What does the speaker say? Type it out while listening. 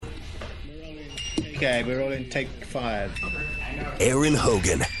Okay, we're all in take 5. Aaron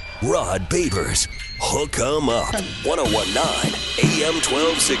Hogan, Rod Babers, Hook 'em Up. 1019 AM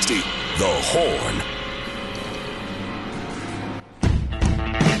 1260, The Horn.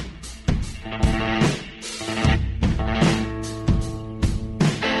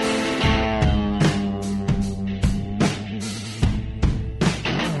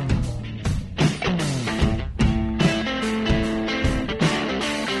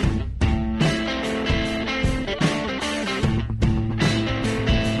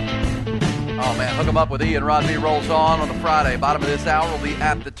 Up with Ian. Rod B rolls on the Friday. Bottom of this hour, we'll be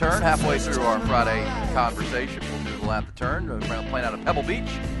at the turn. Halfway through our Friday conversation, we'll do the at the turn. We're playing out of Pebble Beach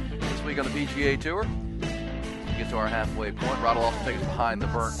this week on the PGA Tour. We get to our halfway point. Rod will also take us behind the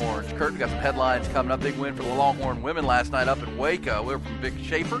burnt orange curtain. We've got some headlines coming up. Big win for the Longhorn women last night up in Waco. We were from Vic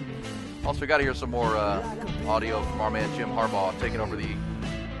Schaefer. Also, got to hear some more audio from our man Jim Harbaugh taking over the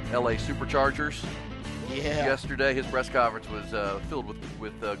LA Superchargers. Yeah. Yesterday, his press conference was filled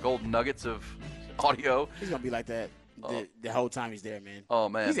with golden nuggets of audio. He's gonna be like that the whole time he's there, man. Oh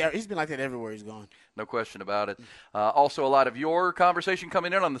man, he's been like that everywhere he's gone. No question about it. Also, a lot of your conversation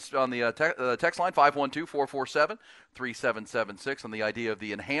coming in on the text line 512-447-3776 on the idea of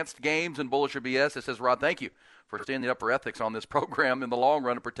the enhanced games and Bullish or BS. It says, Rod, thank you for standing up for ethics on this program. In the long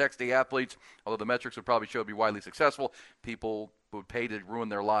run, it protects the athletes. Although the metrics would probably show to be widely successful, people would pay to ruin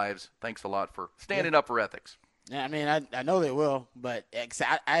their lives. Thanks a lot for standing up for ethics. Yeah, I mean, I know they will, but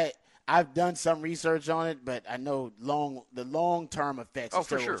I've done some research on it, but I know the long-term effects of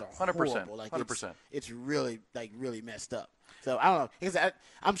steroids are 100%, horrible. Like 100%. It's really messed up. So I don't know. Because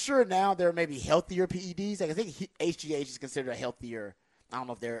I'm sure now there may be healthier PEDs. Like I think HGH is considered a healthier. I don't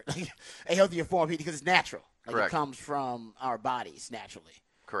know if they're a healthier form of PED because it's natural. Like Correct. It comes from our bodies naturally.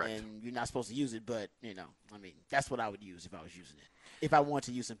 Correct. And you're not supposed to use it, but I mean, that's what I would use if I was using it. If I want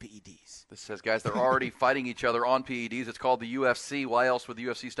to use some PEDs. This says, guys, they're already fighting each other on PEDs. It's called the UFC. Why else would the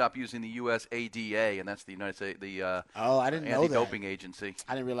UFC stop using the USADA? And that's the United States, I didn't know that. Anti-Doping Agency.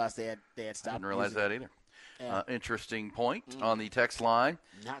 I didn't realize they had stopped. I didn't realize that either. Yeah. Interesting point on the text line.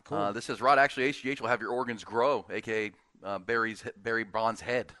 Not cool. This says, Rod, actually, HGH will have your organs grow, a.k.a. Barry Bonds'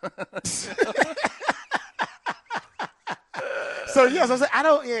 head. So, yes,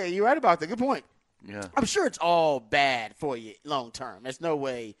 you're right about that. Good point. Yeah. I'm sure it's all bad for you long term. There's no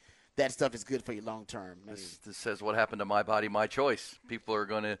way that stuff is good for you long term. This says, what happened to my body, my choice. People are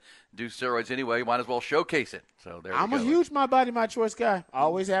going to do steroids anyway. You might as well showcase it. So there I'm we go. a huge my body, my choice guy.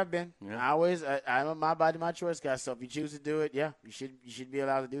 Always have been. Yeah. I'm a my body, my choice guy. So if you choose to do it, yeah, you should be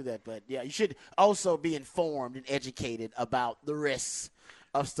allowed to do that. But yeah, you should also be informed and educated about the risks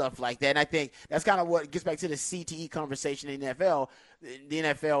of stuff like that. And I think that's kind of what gets back to the CTE conversation in the NFL. The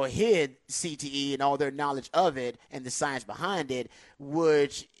NFL hid CTE and all their knowledge of it and the science behind it,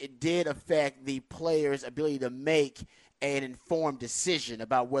 which it did affect the players' ability to make an informed decision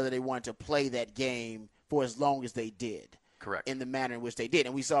about whether they wanted to play that game for as long as they did. Correct. In the manner in which they did.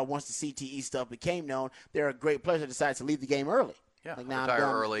 And we saw once the CTE stuff became known, there are great players that decided to leave the game early. Yeah, like now retire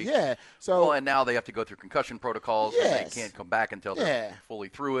early. Yeah. So and now they have to go through concussion protocols. Yes. And they can't come back until they're fully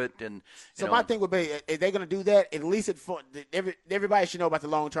through it. And so my thing would be, if they're going to do that, at least everybody should know about the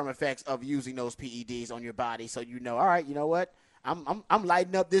long-term effects of using those PEDs on your body. So all right, you know what? I'm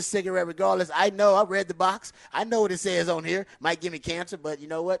lighting up this cigarette regardless. I know I read the box. I know what it says on here. Might give me cancer, but you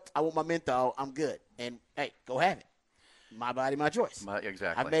know what? I want my menthol. I'm good. And hey, go have it. My body, my choice.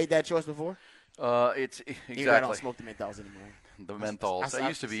 Exactly. I've made that choice before. It's exactly. Even though I don't smoke the menthols anymore. The menthols. I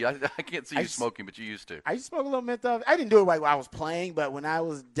used to be. I can't see you smoking, but you used to. I used to smoke a little menthol. I didn't do it while I was playing, but when I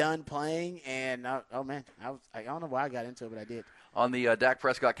was done playing, and I don't know why I got into it, but I did. On the Dak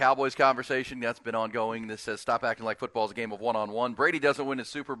Prescott Cowboys conversation, that's been ongoing. This says, stop acting like football's a game of one-on-one. Brady doesn't win his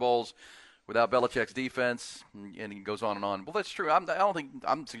Super Bowls without Belichick's defense, and he goes on and on. Well, that's true. I don't think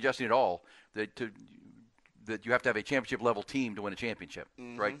I'm suggesting at all that you have to have a championship-level team to win a championship,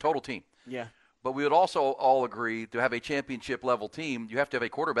 right? Total team. Yeah. But we would also all agree to have a championship-level team, you have to have a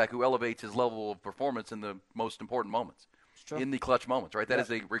quarterback who elevates his level of performance in the most important moments, in the clutch moments, right? That is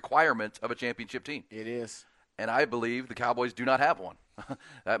a requirement of a championship team. It is. And I believe the Cowboys do not have one.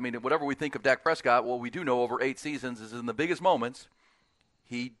 I mean, whatever we think of Dak Prescott, what we do know over 8 seasons is in the biggest moments,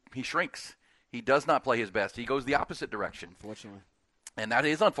 he shrinks. He does not play his best. He goes the opposite direction. Unfortunately. And that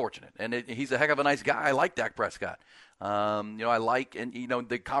is unfortunate. And he's a heck of a nice guy. I like Dak Prescott.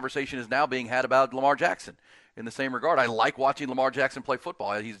 The conversation is now being had about Lamar Jackson in the same regard. I like watching Lamar Jackson play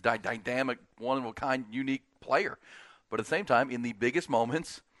football. He's a dynamic, one-of-a-kind, unique player. But at the same time, in the biggest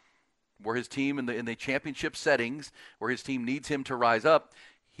moments where his team in the championship settings, where his team needs him to rise up,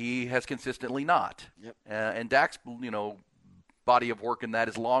 he has consistently not. Yep. And Dak's, body of work in that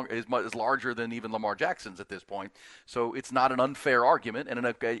is larger than even Lamar Jackson's at this point. So it's not an unfair argument, and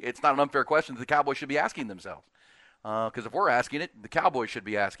it's not an unfair question that the Cowboys should be asking themselves. Because if we're asking it, the Cowboys should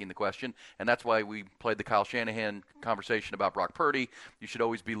be asking the question, and that's why we played the Kyle Shanahan conversation about Brock Purdy. You should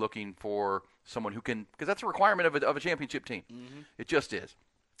always be looking for someone who can, because that's a requirement of a championship team. Mm-hmm. It just is.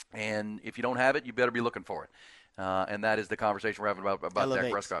 And if you don't have it, you better be looking for it. And that is the conversation we're having about Dak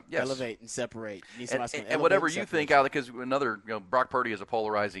Prescott. Yes. Elevate and separate. And whatever you think, Alec, because Brock Purdy is a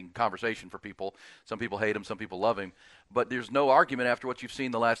polarizing conversation for people. Some people hate him, some people love him. But there's no argument after what you've seen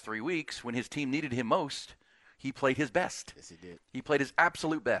the last 3 weeks. When his team needed him most, he played his best. Yes, he did. He played his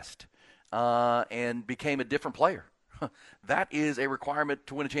absolute best and became a different player. That is a requirement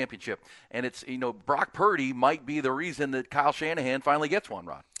to win a championship. And it's, Brock Purdy might be the reason that Kyle Shanahan finally gets one,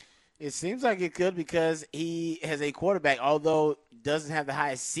 Rod. It seems like it could, because he has a quarterback, although doesn't have the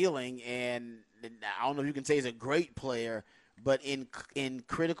highest ceiling, and I don't know if you can say he's a great player, but in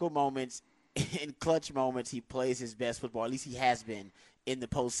critical moments, in clutch moments, he plays his best football. At least he has been in the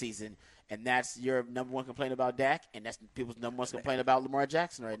postseason. And that's your number one complaint about Dak, and that's people's number one complaint about Lamar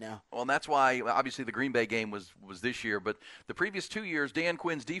Jackson right now. Well, and that's why, obviously, the Green Bay game was this year, but the previous 2 years, Dan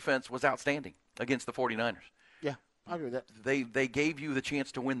Quinn's defense was outstanding against the 49ers. Yeah, I agree with that. They gave you the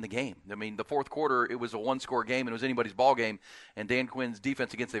chance to win the game. I mean, the fourth quarter, it was a one-score game, and it was anybody's ball game, and Dan Quinn's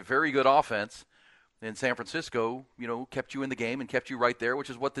defense against a very good offense in San Francisco, kept you in the game and kept you right there, which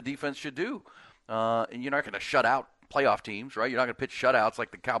is what the defense should do. And you're not going to shut out playoff teams, right? You're not going to pitch shutouts like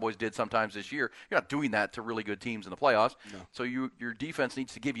the Cowboys did sometimes this year. You're not doing that to really good teams in the playoffs. No. So your defense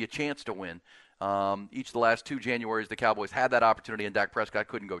needs to give you a chance to win. Each of the last 2 Januaries, the Cowboys had that opportunity, and Dak Prescott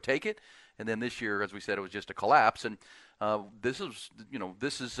couldn't go take it. And then this year, as we said, it was just a collapse. And this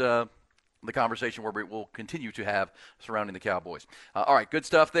is the conversation where we will continue to have surrounding the Cowboys. All right, good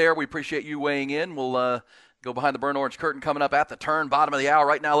stuff there. We appreciate you weighing in. We'll go behind the burnt orange curtain coming up at the turn, bottom of the hour.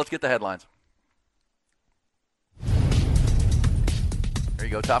 Right now, let's get the headlines. There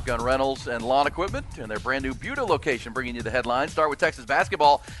you go, Top Gun Rentals and Lawn Equipment and their brand new Buda location bringing you the headlines. Start with Texas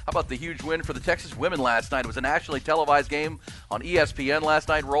basketball. How about the huge win for the Texas women last night? It was a nationally televised game on ESPN last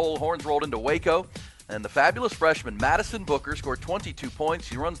night. Horns rolled into Waco. And the fabulous freshman Madison Booker scored 22 points.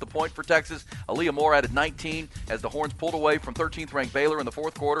 She runs the point for Texas. Aaliyah Moore added 19 as the Horns pulled away from 13th-ranked Baylor in the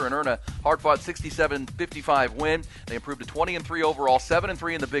fourth quarter and earned a hard-fought 67-55 win. They improved to 20-3 overall,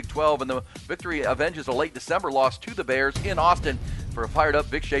 7-3 in the Big 12, and the victory avenges a late December loss to the Bears in Austin for a fired-up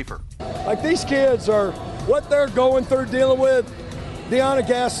Vic Schaefer. Like, these kids are what they're going through dealing with. Deanna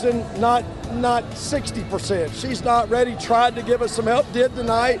Gaston, not 60%. She's not ready. Tried to give us some help, did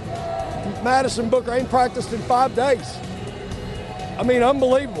tonight. Madison Booker ain't practiced in 5 days. I mean,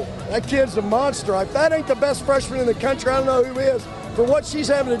 unbelievable. That kid's a monster. If that ain't the best freshman in the country, I don't know who is. For what she's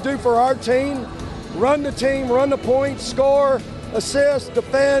having to do for our team, run the point, score, assist,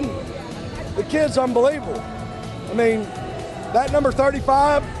 defend, the kid's unbelievable. I mean, that number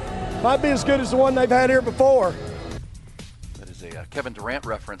 35 might be as good as the one they've had here before. A Kevin Durant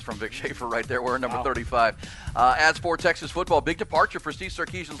reference from Vic Schaefer right there. We're number 35. As for Texas football, big departure for Steve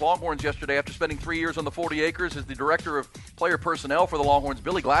Sarkisian's Longhorns yesterday after spending 3 years on the 40 acres as the director of player personnel for the Longhorns.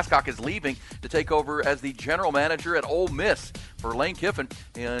 Billy Glasscock is leaving to take over as the general manager at Ole Miss for Lane Kiffin.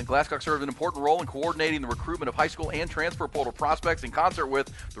 And Glasscock served an important role in coordinating the recruitment of high school and transfer portal prospects in concert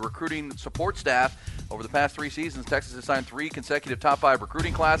with the recruiting support staff. Over the past 3 seasons, Texas has signed 3 consecutive top 5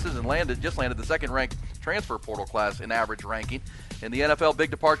 recruiting classes and just landed the second-ranked transfer portal class in average ranking. In the NFL,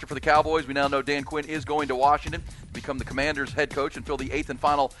 big departure for the Cowboys. We now know Dan Quinn is going to Washington to become the Commanders' head coach and fill the 8th and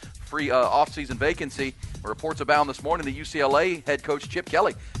final free offseason vacancy. Reports abound this morning that UCLA head coach Chip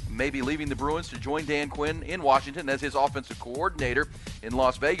Kelly may be leaving the Bruins to join Dan Quinn in Washington as his offensive coordinator. In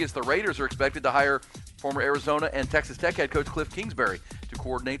Las Vegas, the Raiders are expected to hire former Arizona and Texas Tech head coach Cliff Kingsbury to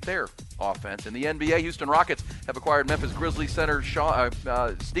coordinate their offense. In the NBA, Houston Rockets have acquired Memphis Grizzlies center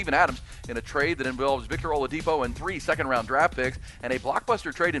Steven Adams in a trade that involves Victor Oladipo and 3 second-round draft picks, and a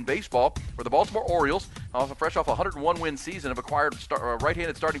blockbuster trade in baseball where the Baltimore Orioles, fresh off a 101-win season, have acquired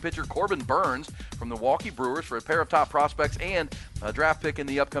right-handed starting pitcher Corbin Burns from the Milwaukee Brewers for a pair of top prospects and a draft pick in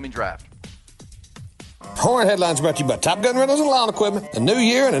the upcoming draft. Horn Headlines brought to you by Top Gun Rentals and Lawn Equipment. A new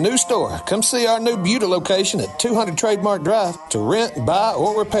year and a new store. Come see our new Buda location at 200 Trademark Drive to rent, buy,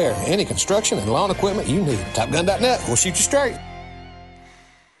 or repair any construction and lawn equipment you need. TopGun.net. We'll shoot you straight.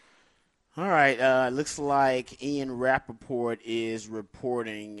 All right. Looks like Ian Rappaport is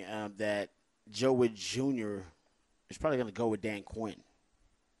reporting that Joe Witt Jr. is probably going to go with Dan Quinn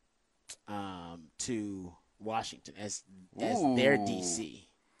to Washington as their DC.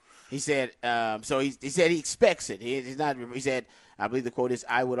 He said, he said he expects it. He said, I believe the quote is,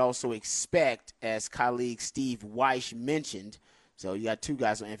 I would also expect, as colleague Steve Weish mentioned, So you got two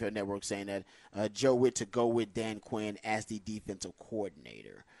guys on NFL Network saying that Joe Witt to go with Dan Quinn as the defensive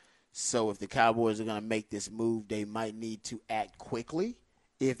coordinator. So if the Cowboys are going to make this move, they might need to act quickly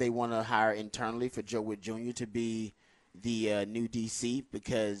if they want to hire internally for Joe Witt Jr. to be the new DC,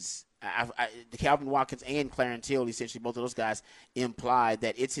 because the Calvin Watkins and Clarence Hill, essentially both of those guys, implied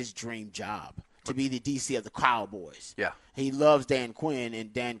that it's his dream job to be the DC of the Cowboys. Yeah. He loves Dan Quinn,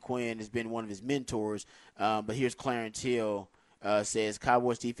 and Dan Quinn has been one of his mentors. But here's Clarence Hill says,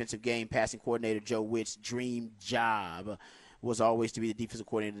 Cowboys defensive game passing coordinator Joe Witt's dream job was always to be the defensive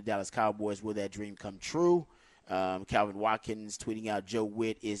coordinator of the Dallas Cowboys. Will that dream come true? Calvin Watkins tweeting out Joe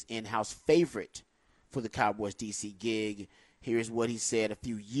Witt is in-house favorite for the Cowboys DC gig. Here's what he said a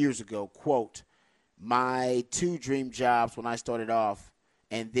few years ago, quote, my two dream jobs when I started off,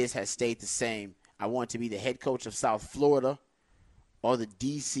 and this has stayed the same. I want to be the head coach of South Florida or the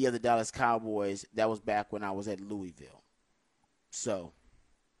DC of the Dallas Cowboys. That was back when I was at Louisville. So,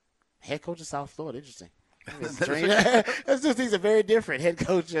 head coach of South Florida, interesting. Those two things are very different. Head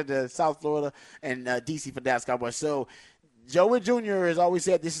coach of the South Florida and DC for Dallas Cowboys. So Joe Witt Jr. has always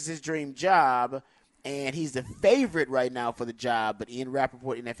said this is his dream job, and he's the favorite right now for the job. But Ian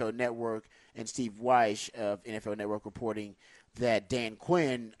Rappaport, NFL Network, and Steve Weish of NFL Network reporting that Dan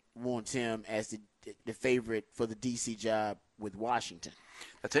Quinn wants him as the favorite for the DC job with Washington.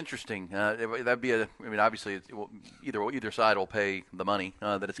 That's interesting. That'd be obviously either side will pay the money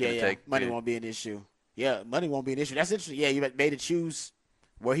that it's going to take. Money won't be an issue. Yeah, money won't be an issue. That's interesting. Yeah, you made to choose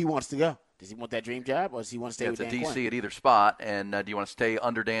where he wants to go. Does he want that dream job, or does he want to stay with Dan Quinn? It's a DC at either spot. And do you want to stay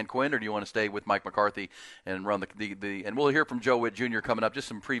under Dan Quinn, or do you want to stay with Mike McCarthy and run the And we'll hear from Joe Witt Jr. coming up. Just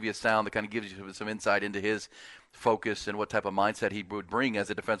some previous sound that kind of gives you some insight into his focus and what type of mindset he would bring as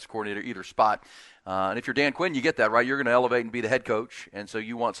a defensive coordinator either spot. And if you're Dan Quinn, you get that, right? You're going to elevate and be the head coach, and so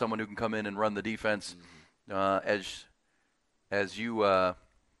you want someone who can come in and run the defense as you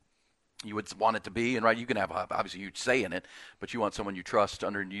would want it to be, and right, you can have obviously a huge say in it, but you want someone you trust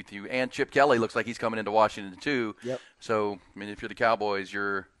underneath you. And Chip Kelly looks like he's coming into Washington too. Yep. So I mean, if you're the Cowboys,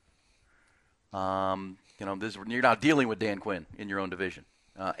 you're, you're not dealing with Dan Quinn in your own division,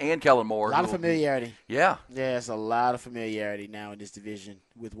 and Kellen Moore. A lot of familiarity. Yeah. Yeah, it's a lot of familiarity now in this division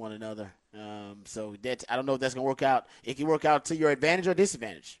with one another. So I don't know if that's going to work out. It can work out to your advantage or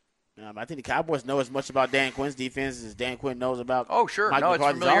disadvantage. I think the Cowboys know as much about Dan Quinn's defense as Dan Quinn knows about. Oh, sure. Mike no, McCarthy's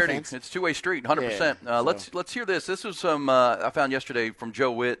it's familiarity. Offense. It's two-way street, 100%. Yeah, Let's hear this. This was some I found yesterday from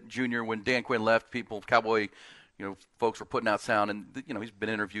Joe Witt Jr. when Dan Quinn left. Cowboy, folks were putting out sound, and he's been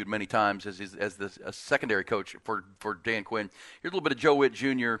interviewed many times as the secondary coach for Dan Quinn. Here's a little bit of Joe Witt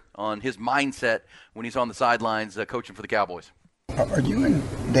Jr. on his mindset when he's on the sidelines coaching for the Cowboys. Are you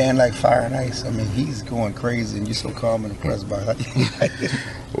and Dan like fire and ice? I mean, he's going crazy, and you're so calm and impressed by it.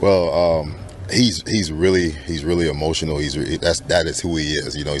 Well, he's really emotional. That is who he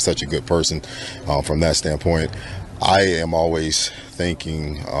is. He's such a good person. From that standpoint, I am always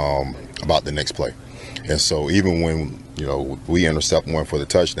thinking about the next play, and so even when we intercept one for the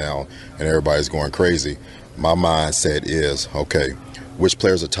touchdown and everybody's going crazy, my mindset is, okay, which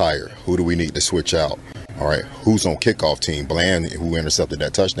players are tired? Who do we need to switch out? All right, who's on kickoff team? Bland, who intercepted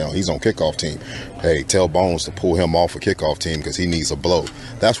that touchdown, he's on kickoff team. Hey, tell Bones to pull him off a kickoff team because he needs a blow.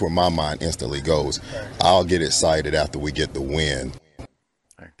 That's where my mind instantly goes. I'll get excited after we get the win. All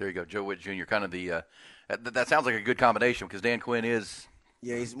right, there you go, Joe Witt Jr. Kind of the that sounds like a good combination because Dan Quinn is.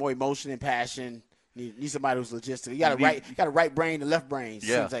 Yeah, he's more emotion and passion. Need somebody who's logistical. You got a right brain and left brain.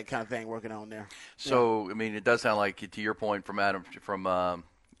 Yeah. Seems like kind of thing working on there. So I mean, it does sound like, to your point from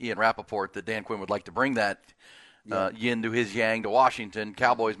Ian Rappaport, that Dan Quinn would like to bring that yin to his yang to Washington.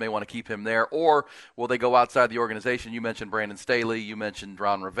 Cowboys may want to keep him there, or will they go outside the organization? You mentioned Brandon Staley. You mentioned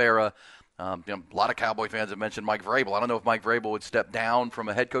Ron Rivera. A lot of Cowboy fans have mentioned Mike Vrabel. I don't know if Mike Vrabel would step down from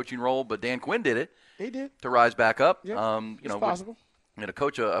a head coaching role, but Dan Quinn did it. He did. To rise back up. Yeah, it's possible. To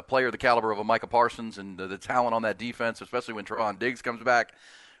coach a player the caliber of a Micah Parsons and the talent on that defense, especially when Trevon Diggs comes back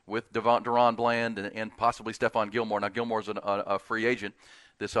with Deron Bland and possibly Stephon Gilmore. Now, Gilmore's a free agent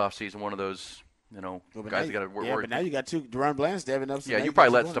this offseason, one of those, guys that got to work. Yeah, but now you got two. Deron Bland's stepping up. Yeah, you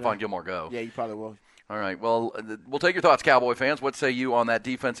probably let Stephon Gilmore go. Yeah, you probably will. All right, well, we'll take your thoughts, Cowboy fans. What say you on that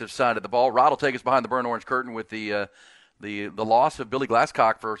defensive side of the ball? Rod will take us behind the burnt orange curtain with the loss of Billy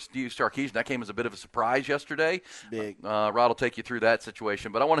Glasscock for Steve Sarkisian. That came as a bit of a surprise yesterday. It's big. Rod will take you through that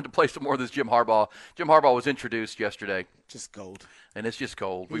situation. But I wanted to play some more of this Jim Harbaugh. Jim Harbaugh was introduced yesterday. Just gold. And it's just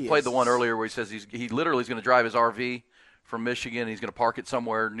gold. We played the one earlier where he says he literally is going to drive his RV from Michigan. He's going to park it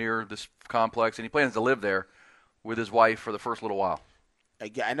somewhere near this complex, and he plans to live there with his wife for the first little while.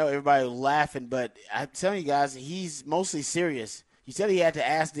 I know everybody was laughing, but I'm telling you guys, he's mostly serious. He said he had to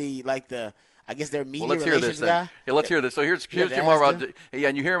ask I I guess their media Well, let's hear this relations then. guy. Yeah, let's hear this. So here's Yeah, Jim they asked Harbaugh. Yeah,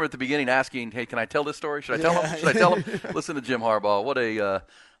 and you hear him at the beginning asking, "Hey, can I tell this story? Should I tell him? Should I tell him?" Listen to Jim Harbaugh.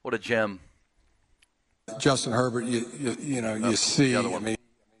 What a gem. Justin Herbert, you see. The other one. I mean,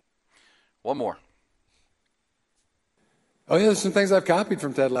 one more. oh yeah, there's some things I've copied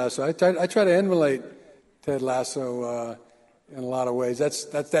from Ted Lasso. I try to emulate Ted Lasso in a lot of ways. That's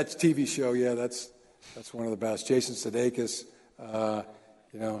TV show. Yeah, that's one of the best. Jason Sudeikis,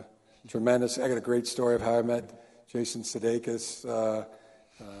 tremendous. I got a great story of how I met Jason Sudeikis.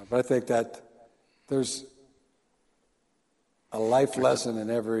 But I think that there's a life lesson in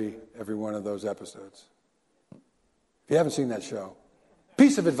every one of those episodes. If you haven't seen that show,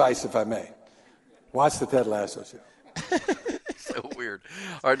 piece of advice, if I may, watch the Ted Lasso show. So weird.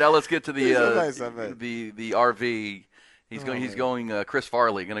 All right, now let's get to the RV. He's going. Chris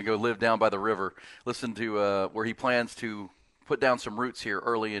Farley going to go live down by the river. Listen to where he plans to put down some roots here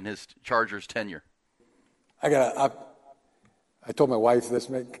early in his Chargers tenure. I told my wife this.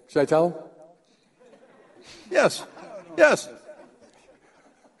 Should I tell him? Yes.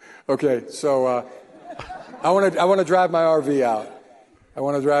 Okay, so I want to drive my RV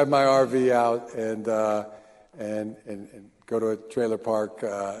out. And go to a trailer park,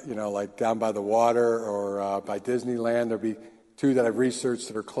 like down by the water or by Disneyland. There'll be two that I've researched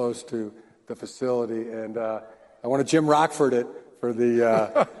that are close to the facility, and I want to Jim Rockford it for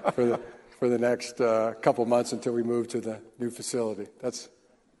the next couple months until we move to the new facility. That's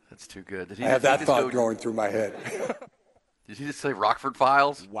too good. I have that thought going through my head. Did he just say Rockford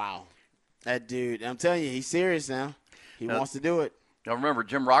Files? Wow, that dude! I'm telling you, he's serious now. He wants to do it. Now remember,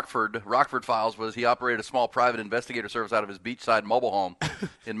 Jim Rockford Files was he operated a small private investigator service out of his beachside mobile home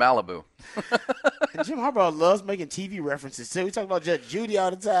in Malibu. And Jim Harbaugh loves making TV references too. We talk about Judge Judy all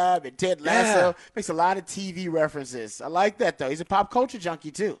the time, and Ted Lasso makes a lot of TV references. I like that though. He's a pop culture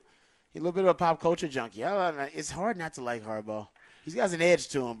junkie too. He's a little bit of a pop culture junkie. It's hard not to like Harbaugh. He's got an edge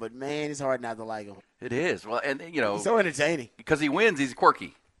to him, but man, it's hard not to like him. It is. Well, and he's so entertaining because he wins. He's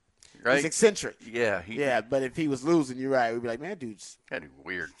quirky. Right? He's eccentric. Yeah. But if he was losing, you're right. We'd be like, man, dude's kind of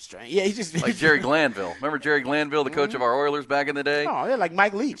weird. Strange. Yeah, he's just like Jerry Glanville. Remember Jerry Glanville, the coach of our Oilers back in the day? Oh, yeah, like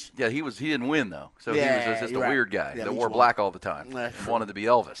Mike Leach. Yeah, he didn't win though, so he was just a weird guy that wore black all the time. Wanted to be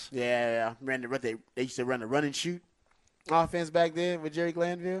Elvis. Yeah. They used to run the run and shoot offense back then with Jerry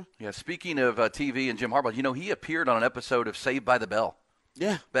Glanville. Yeah. Speaking of TV and Jim Harbaugh, he appeared on an episode of Saved by the Bell.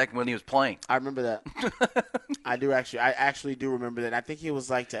 Yeah. Back when he was playing. I remember that. I actually do remember that. I think it was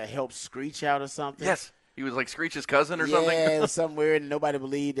like to help Screech out or something. Yes. He was like Screech's cousin or something. Yeah, it was something weird, and nobody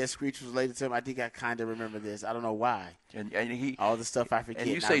believed that Screech was related to him. I think I kind of remember this. I don't know why. And he all the stuff I forget.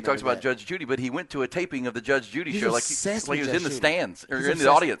 And you say he talks about Judge Judy, but he went to a taping of the Judge Judy show, like he was in the stands or in the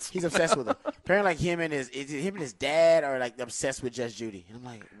audience. He's obsessed with him. Apparently, like him and his dad are like obsessed with Judge Judy. And I'm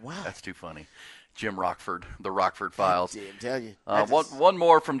like, wow, that's too funny. Jim Rockford, the Rockford Files. I'm telling you. One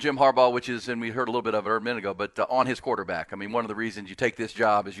more from Jim Harbaugh, which is, and we heard a little bit of it a minute ago, but on his quarterback. I mean, one of the reasons you take this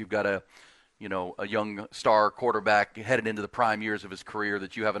job is you've got a young star quarterback headed into the prime years of his career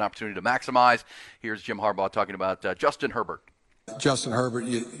that you have an opportunity to maximize. Here's Jim Harbaugh talking about Justin Herbert. Justin Herbert,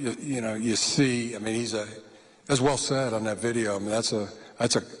 you see, I mean, he's as well said on that video. I mean,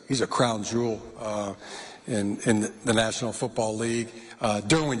 he's a crown jewel in the National Football League.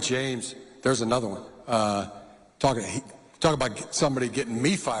 Derwin James. There's another one. Talk about somebody getting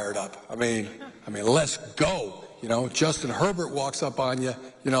me fired up. I mean, let's go. Justin Herbert walks up on you,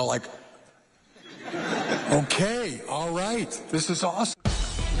 like, okay, all right, this is awesome.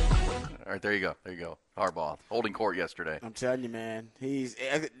 All right, there you go. Harbaugh holding court yesterday. I'm telling you, man. He's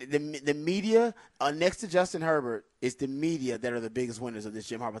the media next to Justin Herbert is the media that are the biggest winners of this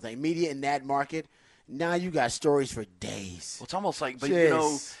Jim Harbaugh thing. Media in that market. Now you got stories for days. Well, it's almost like, but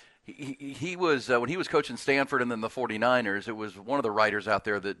He was when he was coaching Stanford and then the 49ers, it was one of the writers out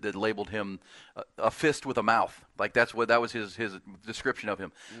there that labeled him a fist with a mouth. Like that was his description of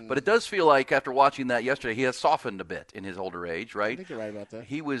him. But it does feel like after watching that yesterday, he has softened a bit in his older age, right? I think you're right about that.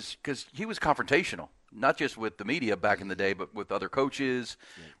 He was confrontational, not just with the media back in the day, but with other coaches.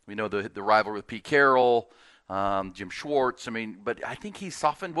 Yeah. We know the rivalry with Pete Carroll. Jim Schwartz. I mean, but I think he's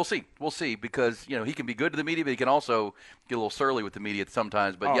softened. We'll see because he can be good to the media, but he can also get a little surly with the media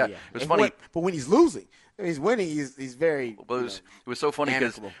sometimes. But it was funny. But when he's losing, when he's winning, he's very. Well, it was so funny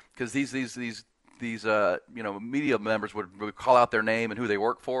because these media members would call out their name and who they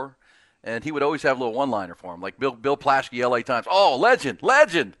work for. And he would always have a little one-liner for him, like Bill Plaschke, LA Times. Oh, legend's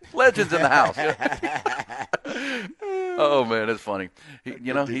in the house. Oh man, it's funny.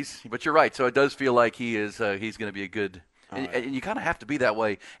 But you're right. So it does feel like he's going to be a good. And you kind of have to be that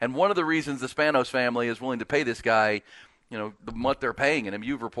way. And one of the reasons the Spanos family is willing to pay this guy what they're paying him.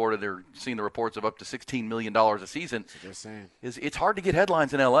 You've reported or seen the reports of up to $16 million a season. That's what they're saying. It's hard to get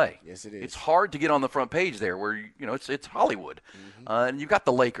headlines in L.A. Yes, it is. It's hard to get on the front page there where, it's Hollywood. And you've got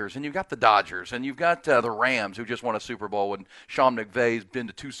the Lakers, and you've got the Dodgers, and you've got the Rams who just won a Super Bowl, and Sean McVay's been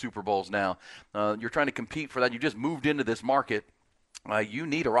to 2 Super Bowls now. You're trying to compete for that. You just moved into this market. You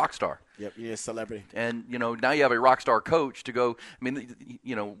need a rock star. Yep, you need a celebrity. And, now you have a rock star coach to go.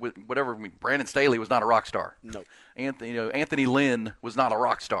 Whatever. Brandon Staley was not a rock star. No. Anthony Lynn was not a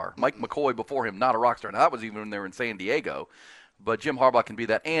rock star. Mike McCoy before him, not a rock star. Now, that was even when they were in San Diego. But Jim Harbaugh can be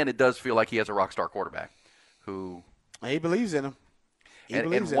that. And it does feel like he has a rock star quarterback who. He believes in him.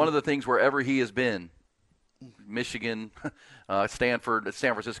 And one of the things wherever he has been, Michigan, Stanford,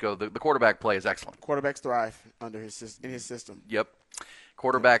 San Francisco, the quarterback play is excellent. Quarterbacks thrive in his system. Yep.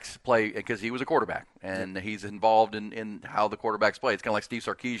 Quarterbacks play because he was a quarterback, and he's involved in how the quarterbacks play. It's kind of like Steve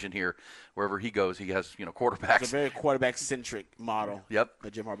Sarkisian here. Wherever he goes, he has quarterbacks. It's a very quarterback-centric model. Yep.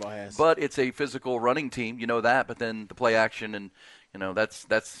 That Jim Harbaugh has. But it's a physical running team, that. But then the play action and that's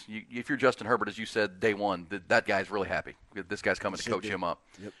if you're Justin Herbert, as you said, day one, that guy's really happy. This guy's coming to coach him up.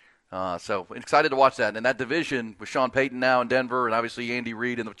 Yep. So excited to watch that. And that division with Sean Payton now in Denver, and obviously Andy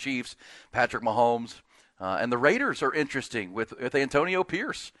Reid and the Chiefs, Patrick Mahomes. And the Raiders are interesting with Antonio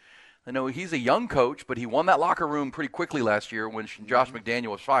Pierce. I know he's a young coach, but he won that locker room pretty quickly last year when Josh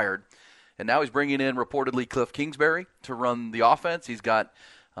McDaniel was fired. And now he's bringing in, reportedly, Cliff Kingsbury to run the offense. He's got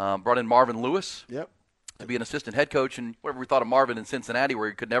brought in Marvin Lewis to be an assistant head coach. And whatever we thought of Marvin in Cincinnati, where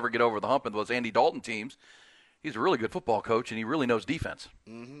he could never get over the hump in those Andy Dalton teams, he's a really good football coach, and he really knows defense.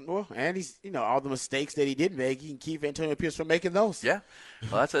 Mm-hmm. Well, and he's, all the mistakes that he did make, he can keep Antonio Pierce from making those. Yeah.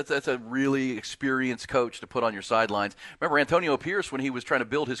 Well, that's a really experienced coach to put on your sidelines. Remember, Antonio Pierce, when he was trying to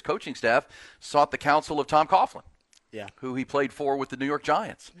build his coaching staff, sought the counsel of Tom Coughlin. Yeah. Who he played for with the New York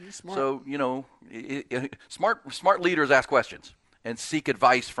Giants. He's smart. So, smart leaders ask questions and seek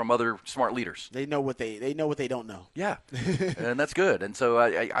advice from other smart leaders. They know what they don't know. Yeah. And that's good. And so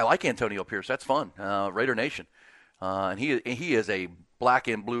I like Antonio Pierce. That's fun. Raider Nation. And he is a black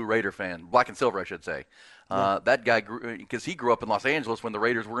and blue Raider fan. Black and silver, I should say. That guy because he grew up in Los Angeles when the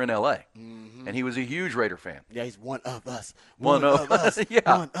Raiders were in L.A. Mm-hmm. And he was a huge Raider fan. Yeah, he's one of us. One of us. Yeah.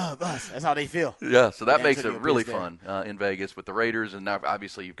 One of us. That's how they feel. Yeah, so that makes it really fun in Vegas with the Raiders. And now,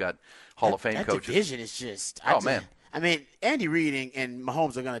 obviously, you've got Hall of Fame coaches. That division is just – man. I mean, Andy Reid and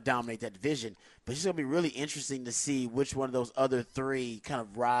Mahomes are going to dominate that division, but it's going to be really interesting to see which one of those other three kind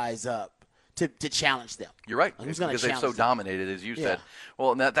of rise up to challenge them. You're right, who's going to because they've so dominated, as you said.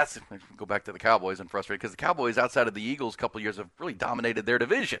 Well, and that's go back to the Cowboys and frustrated because the Cowboys, outside of the Eagles, a couple of years have really dominated their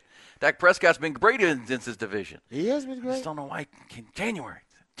division. Dak Prescott's been great in his division. He has been great. I just don't know why. January,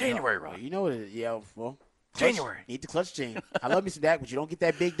 Rob. You know what it is. Yeah, well. January. Need the clutch gene. I love me some Dak, but you don't get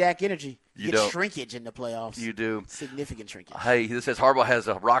that big Dak energy. You get shrinkage in the playoffs. You do. Significant shrinkage. Hey, this says Harbaugh has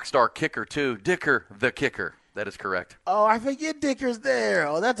a rock star kicker, too. Dicker the kicker. That is correct. Oh, I forget Dicker's there.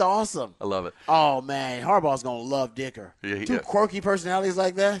 Oh, that's awesome. I love it. Oh, man. Harbaugh's going to love Dicker. Yeah, Two quirky personalities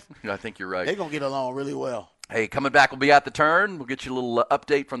like that. I think you're right. They're going to get along really well. Hey, coming back, we'll be at the turn. We'll get you a little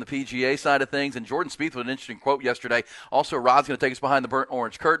update from the PGA side of things. And Jordan Spieth with an interesting quote yesterday. Also, Rod's going to take us behind the burnt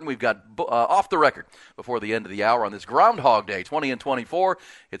orange curtain. We've got off the record before the end of the hour on this Groundhog Day, 20 and 24.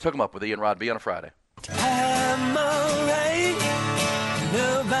 It's Hook 'em Up with Ian Rod B on a Friday. I'm all right.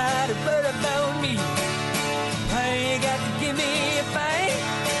 Nobody but about me. Why you got to give me a fight?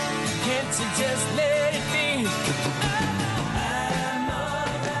 Can't you just let it be?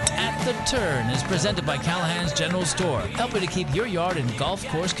 The Turn is presented by Callahan's General Store, helping to keep your yard in golf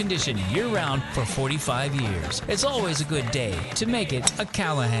course condition year-round for 45 years. It's always a good day to make it a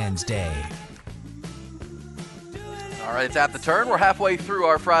Callahan's Day. All right, it's At the Turn. We're halfway through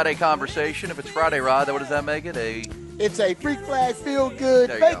our Friday conversation. If it's Friday, Rod, what does that make it? It's a Freak Flag Feel Good.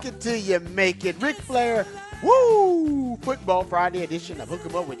 Fake it till you make it. Ric Flair, woo! Football Friday edition of Hook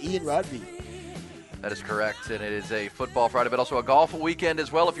 'em Up with Ian Rod B. That is correct, and it is a football Friday, but also a golf weekend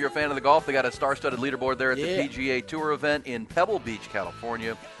as well. If you're a fan of the golf, they got a star-studded leaderboard there at the PGA Tour event in Pebble Beach,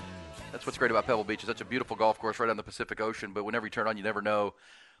 California. That's what's great about Pebble Beach. It's such a beautiful golf course right on the Pacific Ocean, but whenever you turn on, you never know,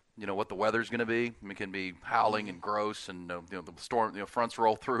 what the weather's going to be. I mean, it can be howling and gross, and the storm, fronts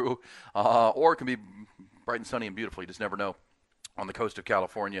roll through, or it can be bright and sunny and beautiful. You just never know on the coast of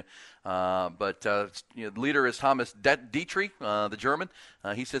California. But the leader is Thomas Dietrich, the German.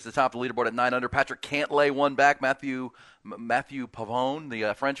 He sits at the top of the leaderboard at 9 under. Patrick Cantlay won back. Matthew Pavone,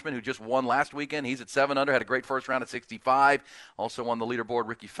 the Frenchman, who just won last weekend, he's at 7 under, had a great first round at 65. Also on the leaderboard,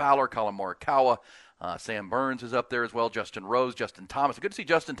 Ricky Fowler, Colin Morikawa, Sam Burns is up there as well. Justin Rose, Justin Thomas. Good to see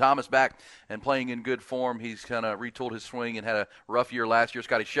Justin Thomas back and playing in good form. He's kind of retooled his swing and had a rough year last year.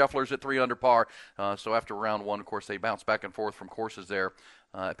 Scotty Scheffler's at 3 under par. So after round one, of course, they bounce back and forth from courses there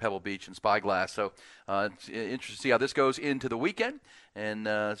at Pebble Beach and Spyglass. So it's interesting to see how this goes into the weekend.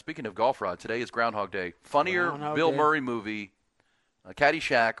 And speaking of golf, Rod, today is Groundhog Day. Funnier Groundhog Bill Day. Murray movie,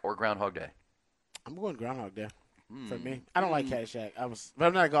 Caddyshack or Groundhog Day? I'm going Groundhog Day for me. I don't like Caddyshack. But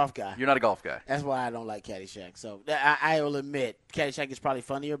I'm not a golf guy. You're not a golf guy. That's why I don't like Caddyshack. So I will admit, Caddyshack is probably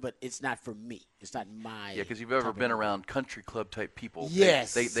funnier, but it's not for me. It's not my. Yeah, because you've ever been around country club type people.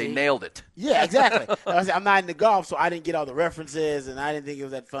 Yes. They nailed it. Yeah, exactly. I'm not into golf, so I didn't get all the references, and I didn't think it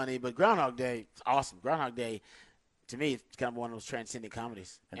was that funny. But Groundhog Day, it's awesome. Groundhog Day, to me, it's kind of one of those transcendent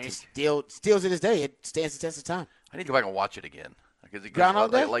comedies. And it still to this day, it stands the test of time. I need to go back and watch it again.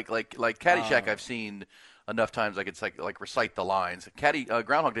 Groundhog Day? Like Caddyshack, I've seen enough times I could recite the lines.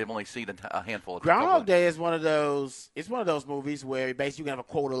 Groundhog Day, I've only seen a handful of times. Groundhog Day is one of those. It's one of those movies where basically you can have a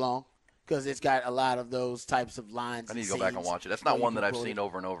quote along because it's got a lot of those types of lines. I need and to go back and watch it. That's not one that I've seen it.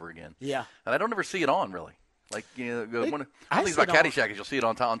 over and over again. Yeah, and I don't ever see it on really. Like one I of the things see about it on- Caddyshack is you'll see it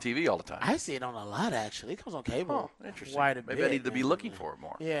on TV all the time. I see it on a lot actually. It comes on cable. Oh, interesting. Quite a Maybe bit, I need to be man. looking for it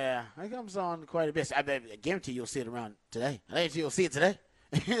more. Yeah, it comes on quite a bit. I guarantee you'll see it around today. I guarantee you'll see it today.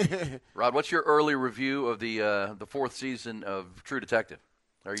 Rod, what's your early review of the fourth season of True Detective?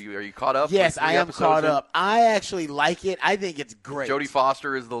 Are you caught up? Yes, Like 3 I am episodes caught in? up. I actually like it. I think it's great. Jodie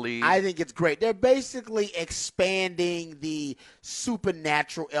Foster is the lead. I think it's great. They're basically expanding the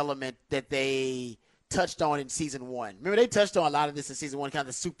supernatural element that they touched on in season 1. Remember, they touched on a lot of this in season 1, kind of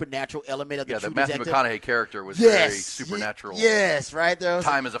the supernatural element of the True the Matthew Detective. McConaughey character was very supernatural. Yes, right. There was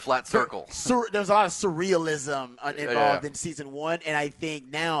Time is a flat circle. There was a lot of surrealism involved Yeah. in season 1, and I think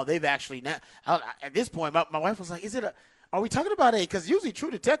now they've actually at this point, my wife was like, are we talking about because usually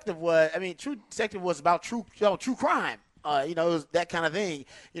True Detective was about true crime. It was that kind of thing,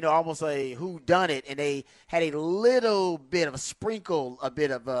 almost a whodunit, and they had a little bit of a bit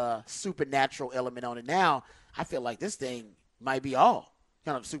of a supernatural element on it. Now, I feel like this thing might be all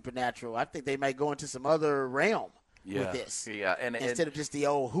kind of supernatural. I think they might go into some other realm with this. Yeah, and instead of just the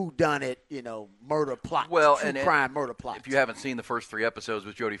old whodunit, murder plot, crime murder plot. If you haven't seen the first 3 episodes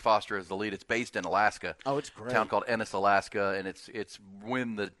with Jodie Foster as the lead, it's based in Alaska. Oh, it's great. A town called Ennis, Alaska, and it's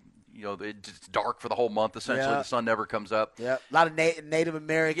when it's dark for the whole month. Essentially, Yeah. the sun never comes up. Yeah, a lot of Native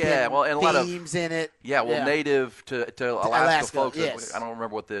American and a lot of themes in it. Yeah, native to Alaska folks. Yes. I don't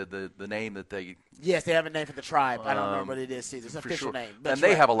remember what the name that they. Yes, they have a name for the tribe. I don't remember what it is. It's an official sure. name. And That's they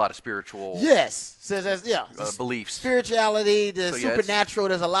right. have a lot of spiritual. Yes, so beliefs, spirituality, the So, yeah, supernatural.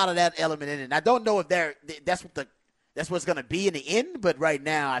 There's a lot of that element in it. And I don't know if that's what it's going to be in the end, but right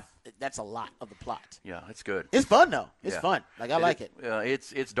now that's a lot of the plot. Yeah, it's good. It's fun though. It's Yeah. fun. Like I like it.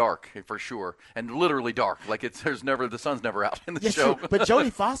 It's dark for sure, and literally dark. Like the sun's never out in the Yes, show. true. But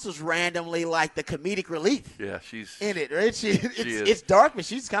Jodie Foster's randomly like the comedic relief. Yeah, she's in it, right? She is. It's dark, but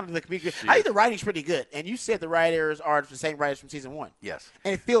she's kind of the comedic. I think the writing's pretty good, and you said the writers are the same writers from season 1. Yes,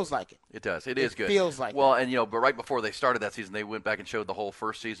 and it feels like it. It does. It is good. Feels like and but right before they started that season, they went back and showed the whole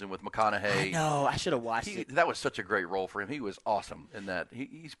first season with McConaughey. I know. I should have watched it. That was such a great role for him. He was awesome in that.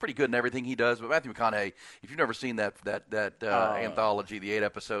 He's pretty good in everything he does. But Matthew McConaughey, if you've never seen that anthology, the 8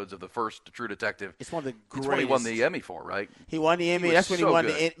 episodes of the first True Detective, it's one of the greatest. It's what he won the Emmy for, right? He won the Emmy. Was That's when he so won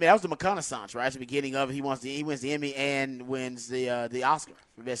good. the. That was the McConaissance, right? At the beginning of it, he wins the Emmy and wins the Oscar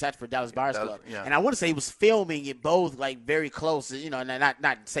for Best Actor for Dallas Buyers Club. Yeah. And I want to say he was filming it both like very close, not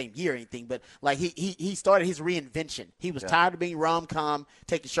the same year or anything, but like he started his reinvention. He was tired of being rom-com,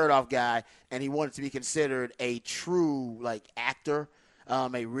 take your shirt off guy, and he wanted to be considered a true like actor.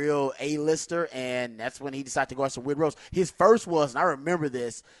 A real A-lister, and that's when he decided to go out some weird roles. His first was, and I remember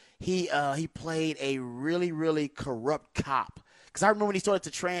this, he played a really, really corrupt cop. Because I remember when he started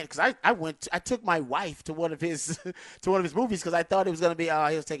to because I took my wife to one of his movies because I thought it was going to be,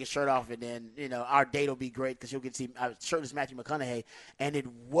 he'll take his shirt off and then, our date will be great because you'll get to see shirtless Matthew McConaughey, and it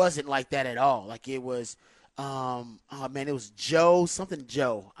wasn't like that at all. Like it was, it was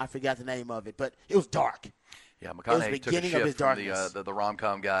Joe. I forgot the name of it, but it was dark. Yeah, McConaughey took a shift from the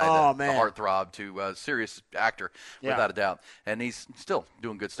rom-com guy, the heartthrob, to a serious actor, without a doubt. And he's still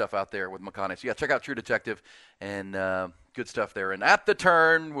doing good stuff out there with McConaughey. So, check out True Detective and good stuff there. And at the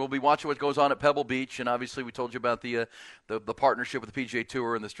turn, we'll be watching what goes on at Pebble Beach. And obviously, we told you about the partnership with the PGA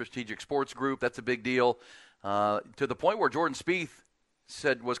Tour and the Strategic Sports Group. That's a big deal to the point where Jordan Spieth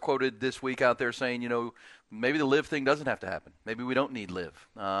was quoted this week out there saying, maybe the LIV thing doesn't have to happen. Maybe we don't need LIV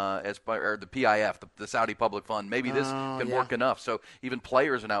or the PIF, the Saudi Public Fund. Maybe this can work enough. So even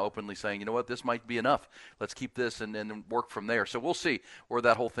players are now openly saying, you know what, this might be enough. Let's keep this and work from there. So we'll see where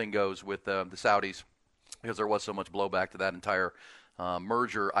that whole thing goes with the Saudis because there was so much blowback to that entire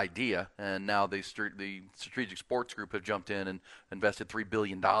merger idea, and now the Strategic Sports Group have jumped in and invested $3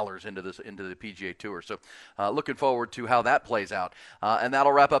 billion into the PGA Tour. So looking forward to how that plays out. And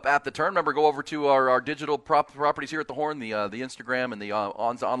that'll wrap up At the Turn. Remember, go over to our digital properties here at the Horn, the Instagram and the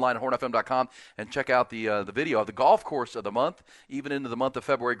online at hornfm.com, and check out the video of the golf course of the month, even into the month of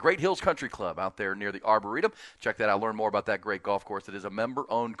February. Great Hills Country Club out there near the Arboretum. Check that out. Learn more about that great golf course. It is a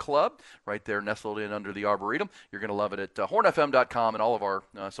member-owned club right there nestled in under the Arboretum. You're going to love it at hornfm.com and all of our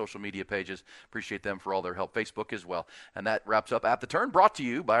social media pages. Appreciate them for all their help. Facebook as well. And that wraps up At the Turn, brought to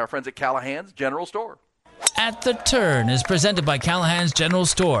you by our friends at Callahan's General Store. At the Turn is presented by Callahan's General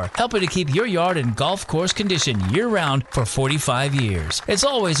Store, helping to keep your yard in golf course condition year-round for 45 years. It's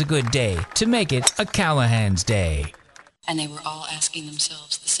always a good day to make it a Callahan's Day. And they were all asking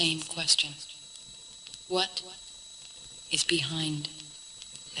themselves the same question. What is behind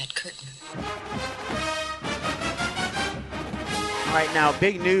that curtain? All right, now,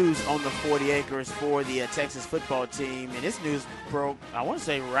 big news on the 40 acres for the Texas football team. And this news broke, I want to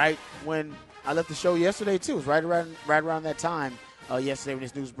say, right when I left the show yesterday, too. It was right around that time yesterday when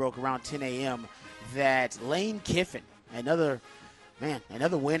this news broke around 10 a.m. that Lane Kiffin, another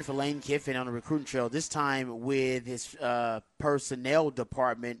win for Lane Kiffin on the recruiting trail, this time with his personnel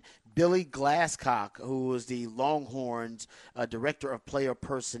department. Billy Glasscock, who was the Longhorns director of player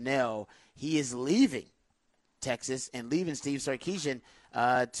personnel, he is leaving Texas and leaving Steve Sarkisian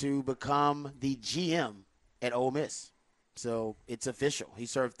to become the GM at Ole Miss. So it's official. He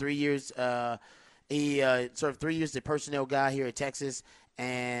served 3 years. He served 3 years as a personnel guy here at Texas,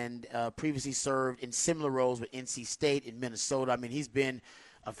 and previously served in similar roles with NC State and Minnesota. I mean, he's been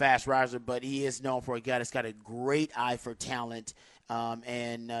a fast riser, but he is known for a guy that's got a great eye for talent.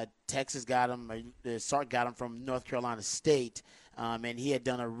 And Texas got him. Sark got him from North Carolina State, and he had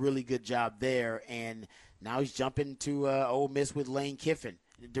done a really good job there. And now he's jumping to Ole Miss with Lane Kiffin.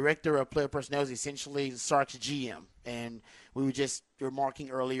 The director of player personnel is essentially Sark's GM. And we were just remarking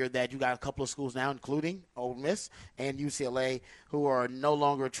earlier that you got a couple of schools now, including Ole Miss and UCLA, who are no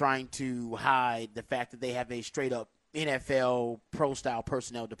longer trying to hide the fact that they have a straight-up NFL pro-style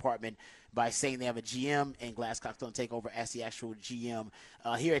personnel department by saying they have a GM, and Glasscock's going to take over as the actual GM.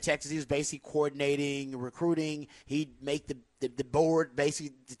 Here at Texas, he was basically coordinating recruiting. He'd make the board,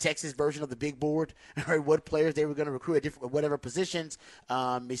 basically the Texas version of the big board, or what players they were going to recruit at different whatever positions,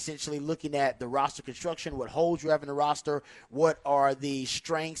 essentially looking at the roster construction, what holes you have in the roster, what are the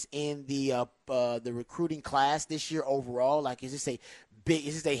strengths in the recruiting class this year overall. Like, is this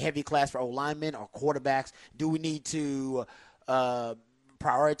a heavy class for O-linemen or quarterbacks? Do we need to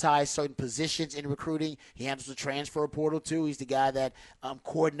prioritize certain positions in recruiting? He handles the transfer portal, too. He's the guy that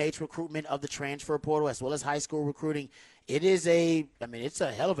coordinates recruitment of the transfer portal as well as high school recruiting. It's a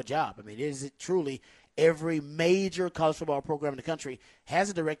hell of a job. I mean, it is truly every major college football program in the country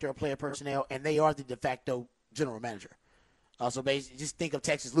has a director of player personnel, and they are the de facto general manager. So basically, just think of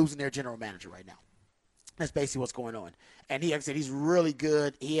Texas losing their general manager right now. That's basically what's going on. And like I said, he's really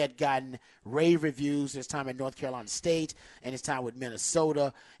good. He had gotten rave reviews his time at North Carolina State and his time with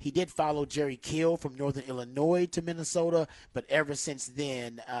Minnesota. He did follow Jerry Kill from Northern Illinois to Minnesota, but ever since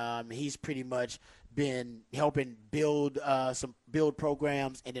then, he's pretty much been helping build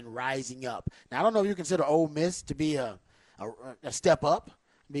programs and then rising up. Now, I don't know if you consider Ole Miss to be a step up,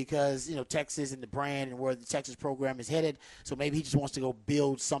 because, Texas and the brand and where the Texas program is headed. So maybe he just wants to go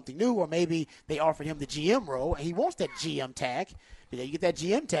build something new, or maybe they offered him the GM role and he wants that GM tag. You get that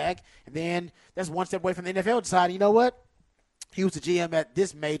GM tag, and then that's one step away from the NFL deciding, you know what? He was the GM at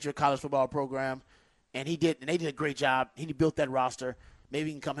this major college football program, and they did a great job. He built that roster.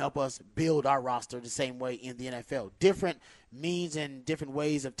 Maybe he can come help us build our roster the same way in the NFL. Different means and different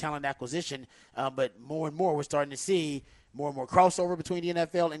ways of talent acquisition, but more and more we're starting to see more and more crossover between the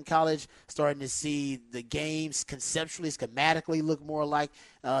NFL and college, starting to see the games conceptually, schematically look more like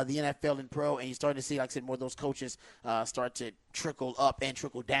the NFL and pro, and you're starting to see, like I said, more of those coaches start to trickle up and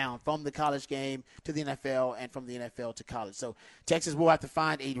trickle down from the college game to the NFL and from the NFL to college. So Texas will have to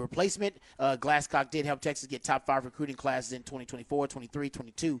find a replacement. Glasscock did help Texas get top 5 recruiting classes in 2024, 23,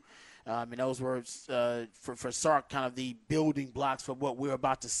 22. And those were, for Sark, kind of the building blocks for what we're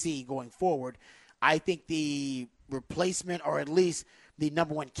about to see going forward. I think the replacement, or at least the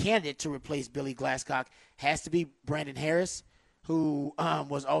number one candidate to replace Billy Glasscock, has to be Brandon Harris, who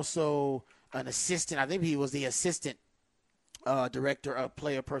was also an assistant. I think he was the assistant director of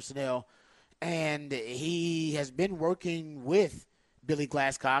player personnel, and he has been working with Billy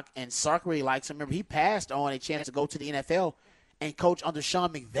Glasscock, and Sark really likes him. Remember, he passed on a chance to go to the NFL and coach under Sean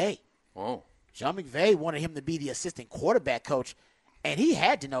McVay. Whoa. Sean McVay wanted him to be the assistant quarterback coach And he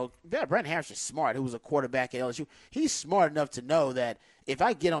had to know, Brandon Harris is smart, who was a quarterback at LSU. He's smart enough to know that if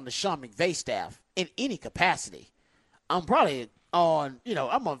I get on the Sean McVay staff in any capacity, I'm probably on,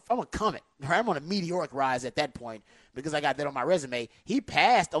 I'm a comet. Right? I'm on a meteoric rise at that point because I got that on my resume. He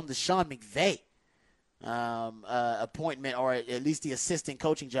passed on the Sean McVay appointment, or at least the assistant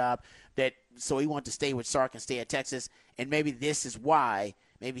coaching job, so he wanted to stay with Sark and stay at Texas. And maybe this is why,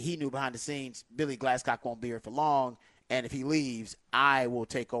 maybe he knew behind the scenes, Billy Glasscock won't be here for long. And if he leaves, I will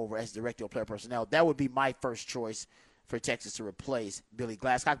take over as director of player personnel. That would be my first choice for Texas to replace Billy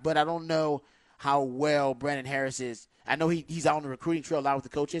Glasscock. But I don't know how well Brandon Harris is. I know he's out on the recruiting trail a lot with the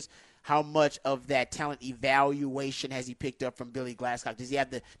coaches. How much of that talent evaluation has he picked up from Billy Glasscock? Does he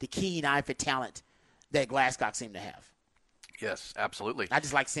have the keen eye for talent that Glasscock seemed to have? Yes, absolutely. I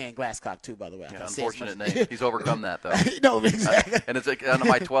just like saying Glasscock, too, by the way. Yeah, unfortunate name. He's overcome that, though. No, exactly. And it's like on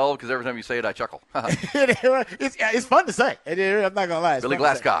my 12, because every time you say it, I chuckle. It's fun to say. I'm not going to lie. Billy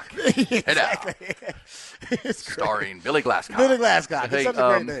Glasscock. Exactly. Starring Billy Glasscock. Billy Glasscock. Hey, it's such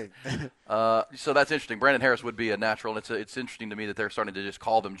a great name. So that's interesting. Brandon Harris would be a natural, and it's interesting to me that they're starting to just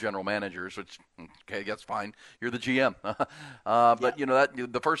call them general managers, which, okay, that's fine. You're the GM. But,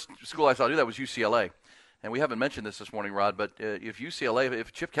 the first school I saw do that was UCLA. And we haven't mentioned this morning, Rod, but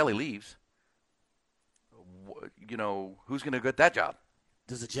if Chip Kelly leaves, who's going to get that job?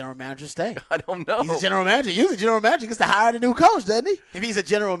 Does the general manager stay? I don't know. He's a general manager. Usually, the general manager gets to hire the new coach, doesn't he? If he's a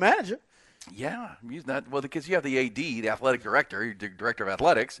general manager. Yeah, he's not. Well, because you have the AD, the athletic director, the director of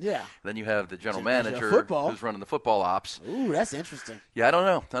athletics. Yeah. Then you have the general manager who's running the football ops. Ooh, that's interesting. Yeah, I don't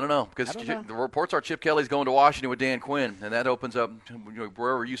know. Because the reports are Chip Kelly's going to Washington with Dan Quinn, and that opens up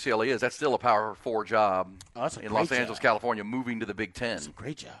wherever UCLA is. That's still a Power 4 job in Los Angeles, California, moving to the Big Ten. That's a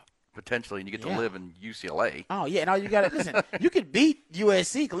great job. Potentially, and you get to live in UCLA. Oh, yeah. Now you got to listen. You can beat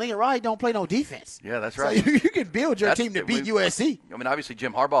USC because Lincoln Riley don't play no defense. Yeah, that's right. So you can build your team to beat USC. I mean, obviously,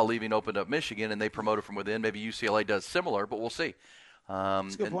 Jim Harbaugh leaving opened up Michigan, and they promoted from within. Maybe UCLA does similar, but we'll see.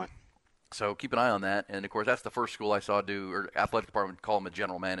 That's a good point. So keep an eye on that. And, of course, that's the first school I saw or athletic department call him a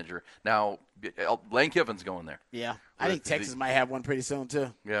general manager. Now, Lane Kiffin's going there. Yeah. I think Texas might have one pretty soon,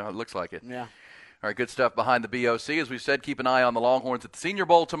 too. Yeah, it looks like it. Yeah. All right, good stuff behind the BOC. As we said, keep an eye on the Longhorns at the Senior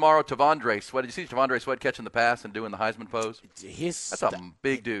Bowl tomorrow. Tavondre Sweat. Did you see Tavondre Sweat catching the pass and doing the Heisman pose? That's a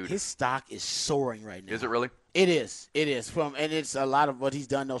big dude. His stock is soaring right now. Is it really? It is. It is. And it's a lot of what he's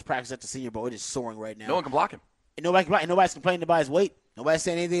done those practices at the Senior Bowl. It is soaring right now. No one can block him. And nobody's complaining about his weight. Nobody's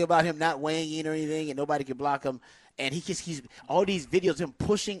saying anything about him not weighing in or anything, and nobody can block him. And he's all these videos of him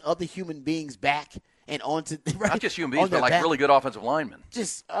pushing other human beings back and onto not just human beings, but like really good offensive linemen.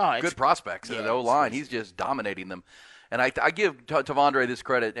 Just good prospects in the O-line. He's just dominating them. And I give Tavondre this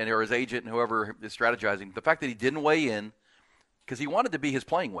credit, or his agent and whoever is strategizing, the fact that he didn't weigh in because he wanted to be his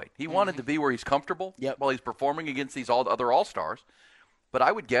playing weight. He wanted to be where he's comfortable while he's performing against these other all-stars. But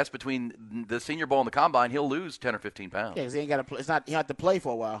I would guess between the Senior Bowl and the Combine, he'll lose 10 or 15 pounds. Yeah, because he ain't got to play. He have to play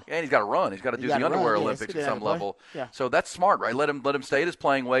for a while. And he's got to run. He's got to do the underwear Olympics at some level. Yeah. So that's smart, right? Let him stay at his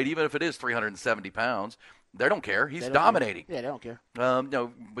playing weight, even if it is 370 pounds. They don't care. He's dominating. Yeah, they don't care.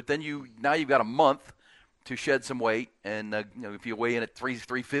 But then now you've got a month to shed some weight, and if you weigh in at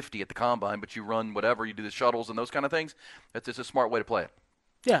 350 at the Combine, but you run whatever, you do the shuttles and those kind of things, that's just a smart way to play it.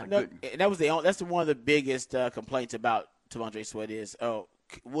 Yeah, that's one of the biggest complaints about Tavondre Sweat is,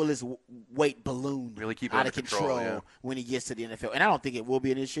 will his weight balloon really keep out of control when he gets to the NFL? And I don't think it will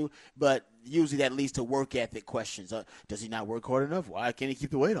be an issue, but usually that leads to work ethic questions. Does he not work hard enough? Why can't he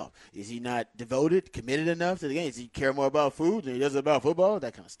keep the weight off? Is he not devoted, committed enough to the game? Does he care more about food than he does about football?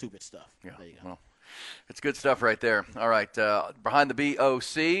 That kind of stupid stuff. Yeah. There you go. Well, it's good stuff right there. All right, behind the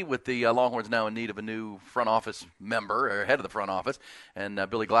BOC with the Longhorns now in need of a new front office member, or head of the front office, and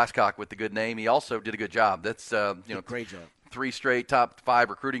Billy Glasscock with the good name. He also did a good job. That's great job. 3 straight top 5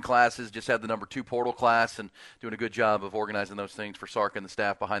 recruiting classes, just had the number 2 portal class, and doing a good job of organizing those things for Sark and the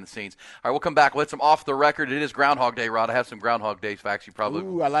staff behind the scenes. All right, we'll come back. Let's some off the record. It is Groundhog Day, Rod. I have some Groundhog Day facts you probably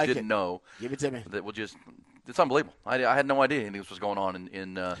didn't know. Give it to me. That will just – it's unbelievable. I had no idea anything was going on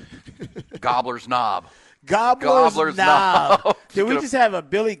in Gobbler's Knob. Gobbler's Knob. Did we just have a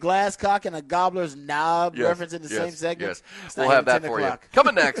Billy Glasscock and a Gobbler's Knob reference in the same segment? Yes, we'll have that for you.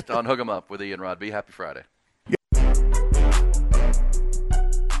 Coming next on Hook 'em Up with Ian Rod B. Happy Friday.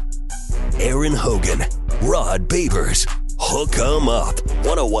 Aaron Hogan, Rod Babers, Hook 'em Up,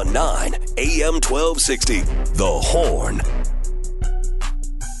 1019 AM 1260, The Horn.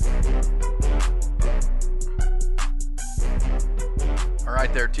 All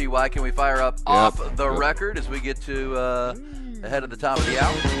right there, T.Y. Can we fire up off the record as we get to ahead of the top of the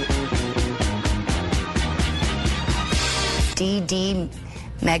hour? DD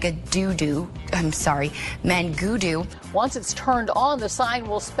Mangudu. Once it's turned on, the sign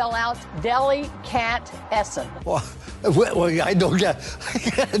will spell out Deli Cat Essen. Well, I don't get.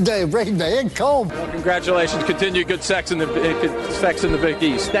 They bring the income. Well, congratulations. Continue good sex in the Big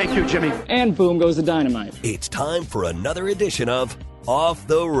East. Thank you, Jimmy. And boom goes the dynamite. It's time for another edition of Off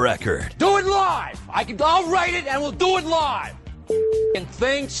the Record. Do it live. I'll write it and we'll do it live. And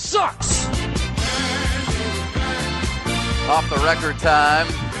thing sucks. Off the record time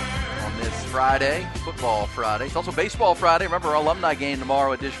on this Friday, Football Friday. It's also Baseball Friday. Remember our alumni game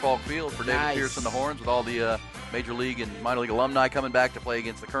tomorrow at Dish Falk Field for David Pierce and the Horns, with all the Major League and Minor League alumni coming back to play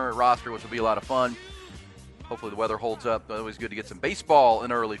against the current roster, which will be a lot of fun. Hopefully the weather holds up. Always good to get some baseball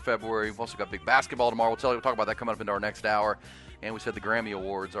in early February. We've also got big basketball tomorrow. We'll talk about that coming up into our next hour. And we said the Grammy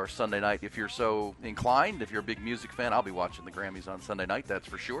Awards are Sunday night. If you're so inclined, if you're a big music fan, I'll be watching the Grammys on Sunday night, that's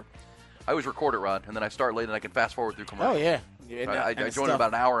for sure. I always record it, Rod, and then I start late and I can fast forward through commercials. Oh, yeah. I join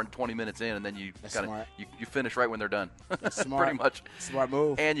about an hour and 20 minutes in, and then you you finish right when they're done. That's smart. Pretty much. Smart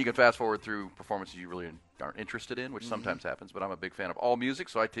move. And you can fast forward through performances you really aren't interested in, which sometimes happens, but I'm a big fan of all music,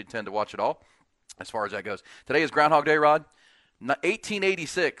 so I tend to watch it all as far as that goes. Today is Groundhog Day, Rod.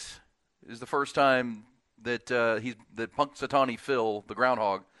 1886 is the first time that that Punxsutawney Phil, the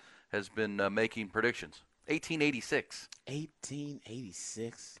groundhog, has been making predictions. 1886.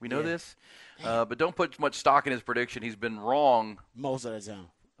 1886. We know this, but don't put much stock in his prediction. He's been wrong most of the time.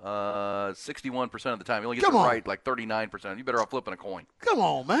 61% of the time. He only gets it right like 39%. You better off flipping a coin. Come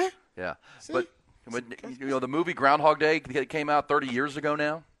on, man. Yeah. See? But the movie Groundhog Day came out 30 years ago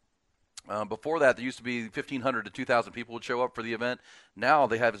now. Before that, there used to be 1,500 to 2,000 people would show up for the event. Now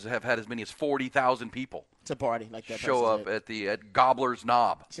they have had as many as 40,000 people. It's a party like that. Show up at Gobbler's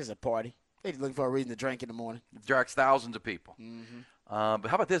Knob. It's just a party. They're looking for a reason to drink in the morning. Attracts thousands of people. But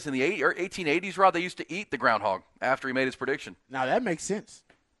how about this? In the 1880s, Rod, they used to eat the groundhog after he made his prediction. Now, that makes sense.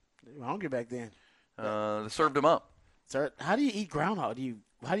 They were hungry back then. They served him up. Sir, how do you eat groundhog?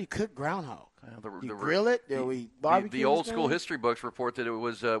 How do you cook groundhog? You grill it? Do we barbecue? The old school history books report that it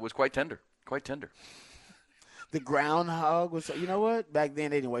was quite tender. Quite tender. The groundhog was, you know what? Back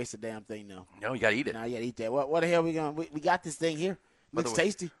then, they didn't waste a damn thing, no. No, you got to eat it. No, you got to eat that. What the hell are we going to – we got this thing here. Looks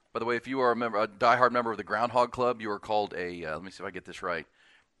tasty. By the way, if you are a diehard member of the Groundhog Club, you are called a let me see if I get this right.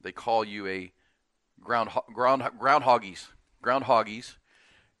 They call you a groundhoggies,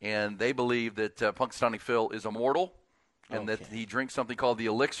 and they believe that Punxsutawney Phil is immortal and that he drinks something called the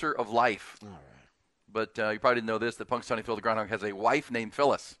elixir of life. All right. But you probably didn't know this, that Punxsutawney Phil the groundhog has a wife named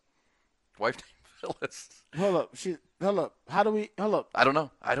Phyllis. Hold up. How do we – hold up. I don't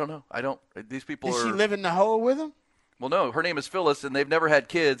know. These people Did she live in the hole with him? Well, no, her name is Phyllis, and they've never had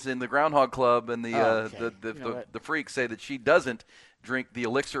kids. In the Groundhog Club and the freaks say that she doesn't drink the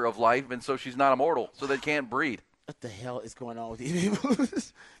elixir of life, and so she's not immortal, so they can't breed. What the hell is going on with these people?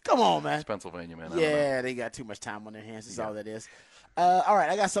 Come on, man. It's Pennsylvania, man. Yeah, they got too much time on their hands. That's all that is. All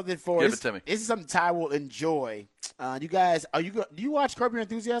right, I got something for you. Give it to me. This is something Ty will enjoy. You guys, do you watch Curb Your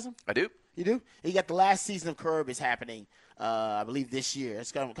Enthusiasm? I do. You do? You got the last season of Curb is happening. I believe this year.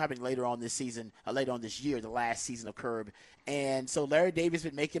 It's coming later on this season, later on this year, the last season of Curb. And so Larry David's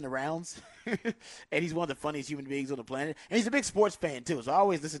been making the rounds, and he's one of the funniest human beings on the planet. And he's a big sports fan, too. So I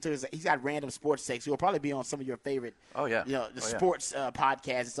always listen to his – he's got random sports takes. He'll probably be on some of your favorite sports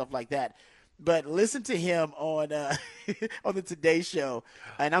podcasts and stuff like that. But listen to him on on the Today Show.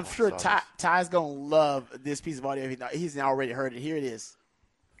 And I'm sure Ty's going to love this piece of audio. He's already heard it. Here it is.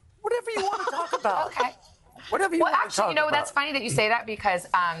 Whatever you want to talk about. Okay. Whatever you well, want actually, to talk you know, about. that's funny that you say that because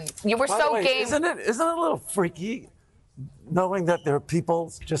you were By so the way, game. Isn't it a little freaky knowing that there are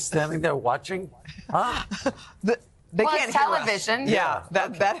people just standing there watching? Huh? They well, can't it's television. Yeah,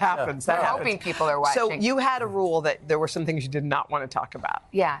 that happens. They're That happens. hoping people are watching. So you had a rule that there were some things you did not want to talk about.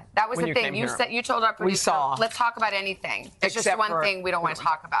 Yeah, that was when the you thing. came You here. said you told our producer, saw. let's talk about anything. There's just Except one for- thing we don't want to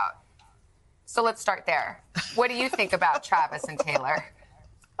talk about. So let's start there. What do you think about Travis and Taylor?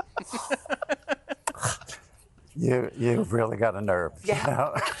 You've really got a nerve. Yeah. You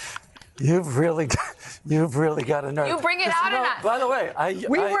know? You've really got a nerve. You bring it out in us. By the way,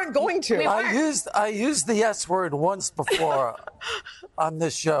 We weren't going to. I used the S word once before on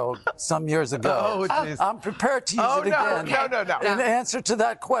this show some years ago. Oh, jeez. I'm prepared to use it again. No. In answer to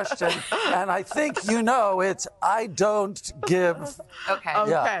that question, and I think it's I don't give. Okay.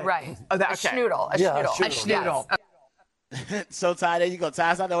 Yeah. Right. Oh, A schnoodle. A Yeah, schnoodle. a schnoodle. Yes. So, Ty, there you go.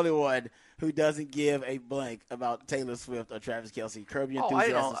 Ty's not the only one who doesn't give a blank about Taylor Swift or Travis Kelce. Curb Your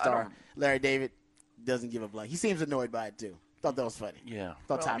Enthusiasm star Larry David doesn't give a blank. He seems annoyed by it, too. Thought that was funny. Yeah.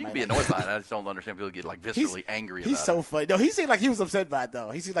 Thought Well, Ty you might can be like annoyed it. by it. I just don't understand people get like viscerally angry about He's so it. funny. No, he seemed like he was upset by it, though.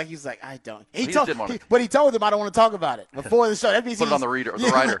 He seemed like he was like, I don't. He just didn't want to. But he told them, I don't want to talk about it before the show. That means Put it he's- on the reader, the yeah,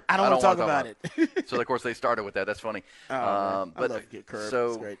 writer. I don't want to talk about it. So, of course, they started with that. That's funny. Oh, man. I But love Curb. so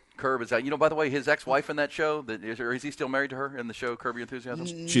It's great. Curb is that. You know, by the way, his ex-wife in that show, or is he still married to her in the show Curb Your Enthusiasm?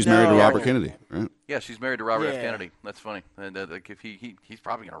 She's married to Robert Kennedy, right? Yeah, she's married to Robert F. Yeah. Kennedy. That's funny. And like if he's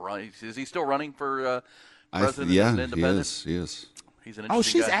probably going to run. Is he still running for president as an Yeah, independent? he is. He's an Oh,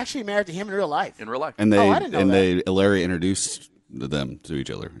 interesting she's guy. actually married to him in real life. In real life. And I didn't know that. Larry introduced them to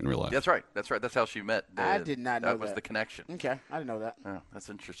each other in real life. That's right. That's right. That's how she met. I did not know that. was that. the connection. Okay, I didn't know that. Yeah, that's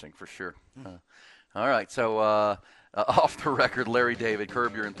interesting for sure. All right, so off the record, Larry David,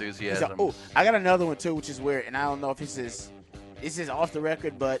 Curb Your Enthusiasm. Oh, I got another one too, which is weird, and I don't know if this is off the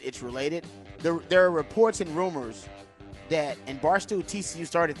record, but it's related. There are reports and rumors that, and Barstool TCU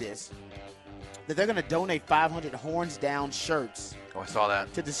started this, that they're going to donate 500 Horns Down shirts. Oh, I saw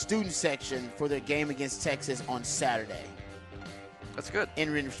that. To the student section for their game against Texas on Saturday. That's good.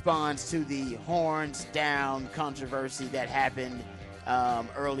 In response to the Horns Down controversy that happened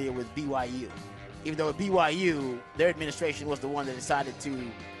earlier with BYU. Even though at BYU, their administration was the one that decided to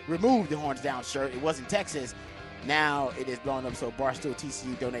remove the Horns Down shirt. It wasn't Texas. Now it is blown up. So Barstool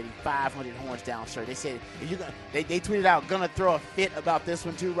TCU donating 500 Horns Down shirt. They said if you're gonna, they tweeted out, gonna throw a fit about this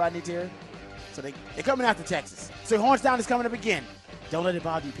one too, Rodney Terry. So they're coming after Texas. So Horns Down is coming up again. Don't let it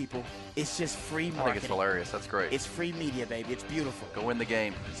bother you, people. It's just free marketing. I think it's hilarious. That's great. It's free media, baby. It's beautiful. Go win the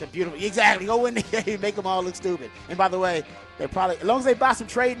game. It's a beautiful. Exactly. Go win the game. Make them all look stupid. And by the way, they probably, as long as they buy some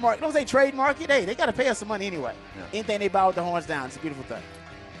trademark, as long as they trademark it, hey, they got to pay us some money anyway. Yeah. Anything they buy with the Horns Down, it's a beautiful thing.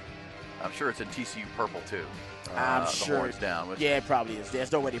 I'm sure it's in TCU purple too. I'm the sure. Horns Down. Which, Yeah, it probably is.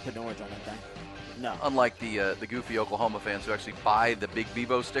 There's no way they put the orange on that thing. No. Unlike the goofy Oklahoma fans who actually buy the big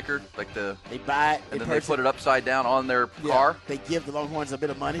Bebo sticker, like they buy it, and then they put it upside down on their Yeah, car, They give the Longhorns a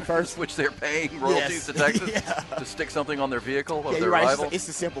bit of money first, which they're paying royalties to Texas to stick something on their vehicle of Yeah, their you're right. rival. It's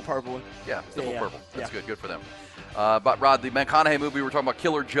the simple purple one. Yeah, simple Yeah, purple. That's yeah. good for them. But Rod, the McConaughey movie we were talking about,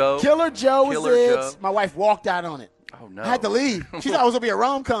 Killer Joe. Killer Joe was Killer it. Joe. My wife walked out on it. Oh no! I had to leave. She thought it was gonna be a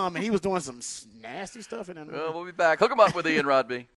rom-com, and he was doing some nasty stuff in it. We'll be back. Hook 'em up with Ian Rodby.